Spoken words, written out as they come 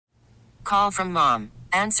Call from mom.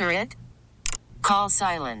 Answer it. Call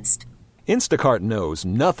silenced. Instacart knows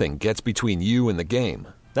nothing gets between you and the game.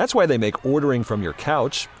 That's why they make ordering from your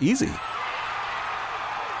couch easy.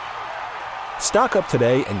 Stock up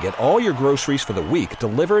today and get all your groceries for the week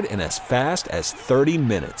delivered in as fast as 30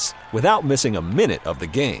 minutes without missing a minute of the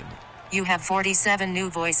game. You have 47 new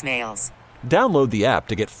voicemails. Download the app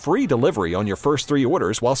to get free delivery on your first 3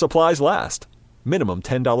 orders while supplies last. Minimum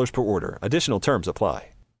 $10 per order. Additional terms apply.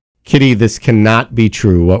 Kitty, this cannot be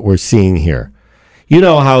true, what we're seeing here. You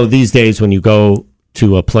know how these days when you go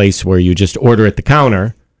to a place where you just order at the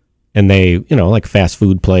counter and they, like a fast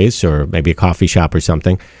food place or maybe a coffee shop or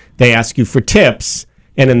something, they ask you for tips.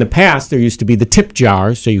 And in the past, there used to be the tip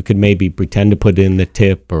jar, so you could maybe pretend to put in the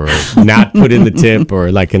tip or not put in the tip,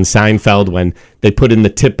 or like in Seinfeld when they put in the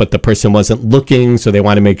tip but the person wasn't looking, so they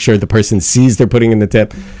want to make sure the person sees they're putting in the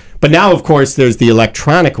tip. But now, of course, there's the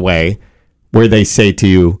electronic way where they say to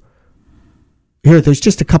you, here, there's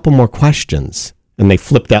just a couple more questions. And they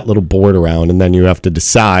flip that little board around, and then you have to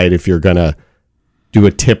decide if you're going to do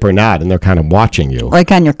a tip or not, and they're kind of watching you.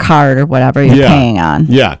 Like on your card or whatever you're paying on.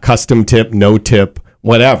 Yeah, custom tip, no tip,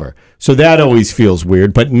 whatever. So that always feels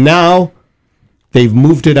weird. But now they've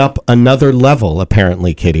moved it up another level,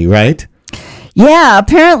 apparently, Kitty, right? Yeah,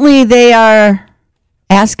 apparently they are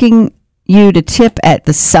asking you to tip at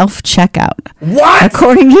the self-checkout. What?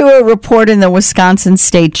 According to a report in the Wisconsin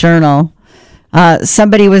State Journal,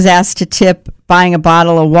 somebody was asked to tip buying a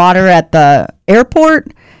bottle of water at the airport,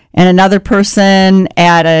 and another person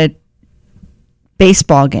at a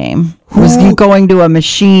baseball game was going to a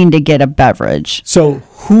machine to get a beverage. So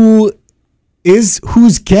who's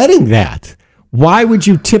getting that? Why would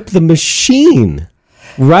you tip the machine?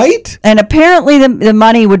 Right? And apparently the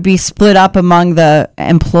money would be split up among the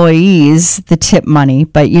employees, the tip money,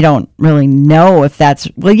 but you don't really know if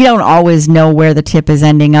you don't always know where the tip is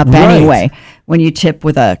ending up anyway when you tip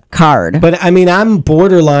with a card. But I mean, I'm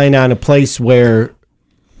borderline on a place where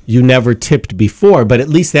you never tipped before, but at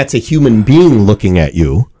least that's a human being looking at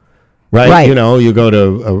you, right? You go to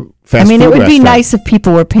a fast food it would restaurant. be nice if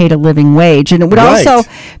people were paid a living wage, and it would also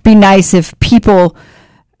be nice if people,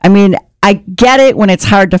 I get it when it's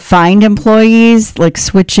hard to find employees, like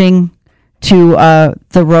switching to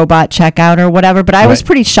the robot checkout or whatever. But I was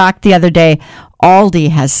pretty shocked the other day. Aldi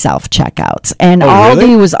has self-checkouts. And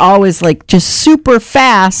Aldi was always like just super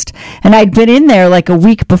fast. And I'd been in there like a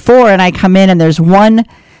week before, and I come in and there's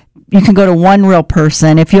you can go to one real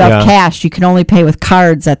person. If you have cash, you can only pay with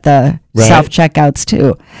cards at the self-checkouts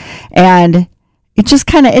too. And it just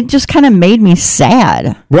kind of made me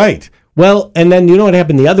sad. Right. Well, and then you know what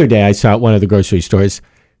happened the other day? I saw at one of the grocery stores.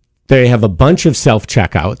 They have a bunch of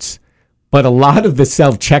self-checkouts, but a lot of the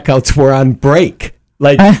self-checkouts were on break.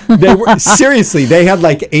 Like, they were seriously, they had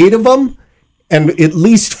like 8 of them, and at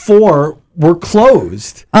least 4 were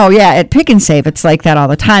closed. Oh, yeah. At Pick and Save, it's like that all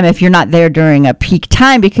the time if you're not there during a peak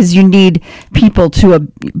time, because you need people to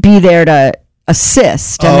be there to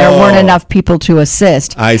assist, and there weren't enough people to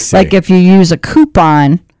assist. I see. Like if you use a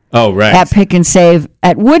coupon... Oh, right. At Pick and Save.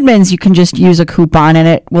 At Woodman's, you can just use a coupon and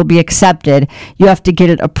it will be accepted. You have to get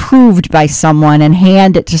it approved by someone and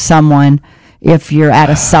hand it to someone if you're at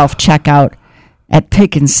a self-checkout at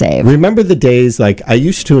Pick and Save. Remember the days, like I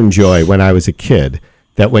used to enjoy when I was a kid,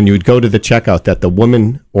 that when you would go to the checkout, that the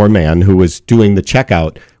woman or man who was doing the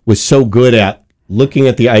checkout was so good at looking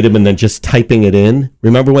at the item and then just typing it in.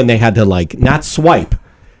 Remember when they had to like not swipe,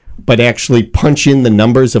 but actually punch in the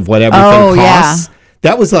numbers of what everything costs? Yeah.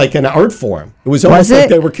 That was like an art form. It was almost like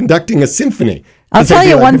they were conducting a symphony. I'll tell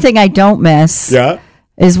you one thing I don't miss. Yeah.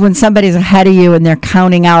 Is when somebody's ahead of you and they're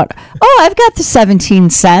counting out, I've got the 17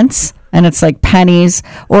 cents, and it's like pennies,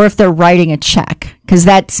 or if they're writing a check, because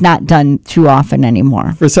that's not done too often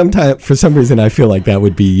anymore. For some reason, I feel like that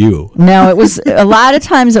would be you. No, it was a lot of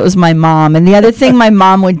times it was my mom. And the other thing my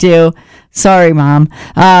mom would do, sorry, Mom,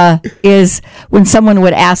 is when someone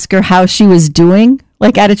would ask her how she was doing,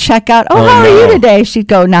 like at a checkout, how are you today? She'd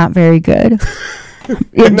go, not very good.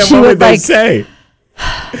 And then she what would they like, say?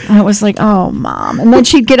 I was like, oh, Mom. And then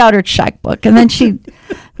she'd get out her checkbook. And then she'd,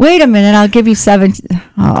 wait a minute, I'll give you 17.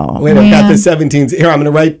 Oh, wait, I've got the 17s. Here, I'm going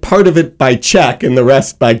to write part of it by check and the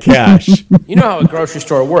rest by cash. You know how a grocery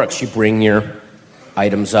store works. You bring your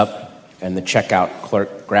items up, and the checkout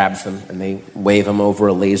clerk grabs them, and they wave them over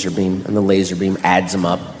a laser beam, and the laser beam adds them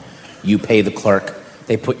up. You pay the clerk.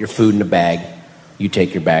 They put your food in a bag. You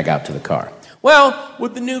take your bag out to the car. Well,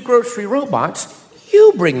 with the new grocery robots,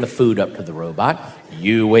 you bring the food up to the robot.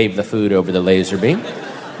 You wave the food over the laser beam.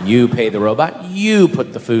 You pay the robot. You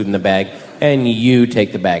put the food in the bag, and you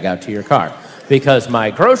take the bag out to your car. Because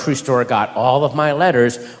my grocery store got all of my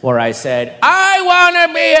letters where I said, I I want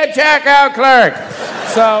to be a checkout clerk.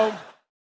 So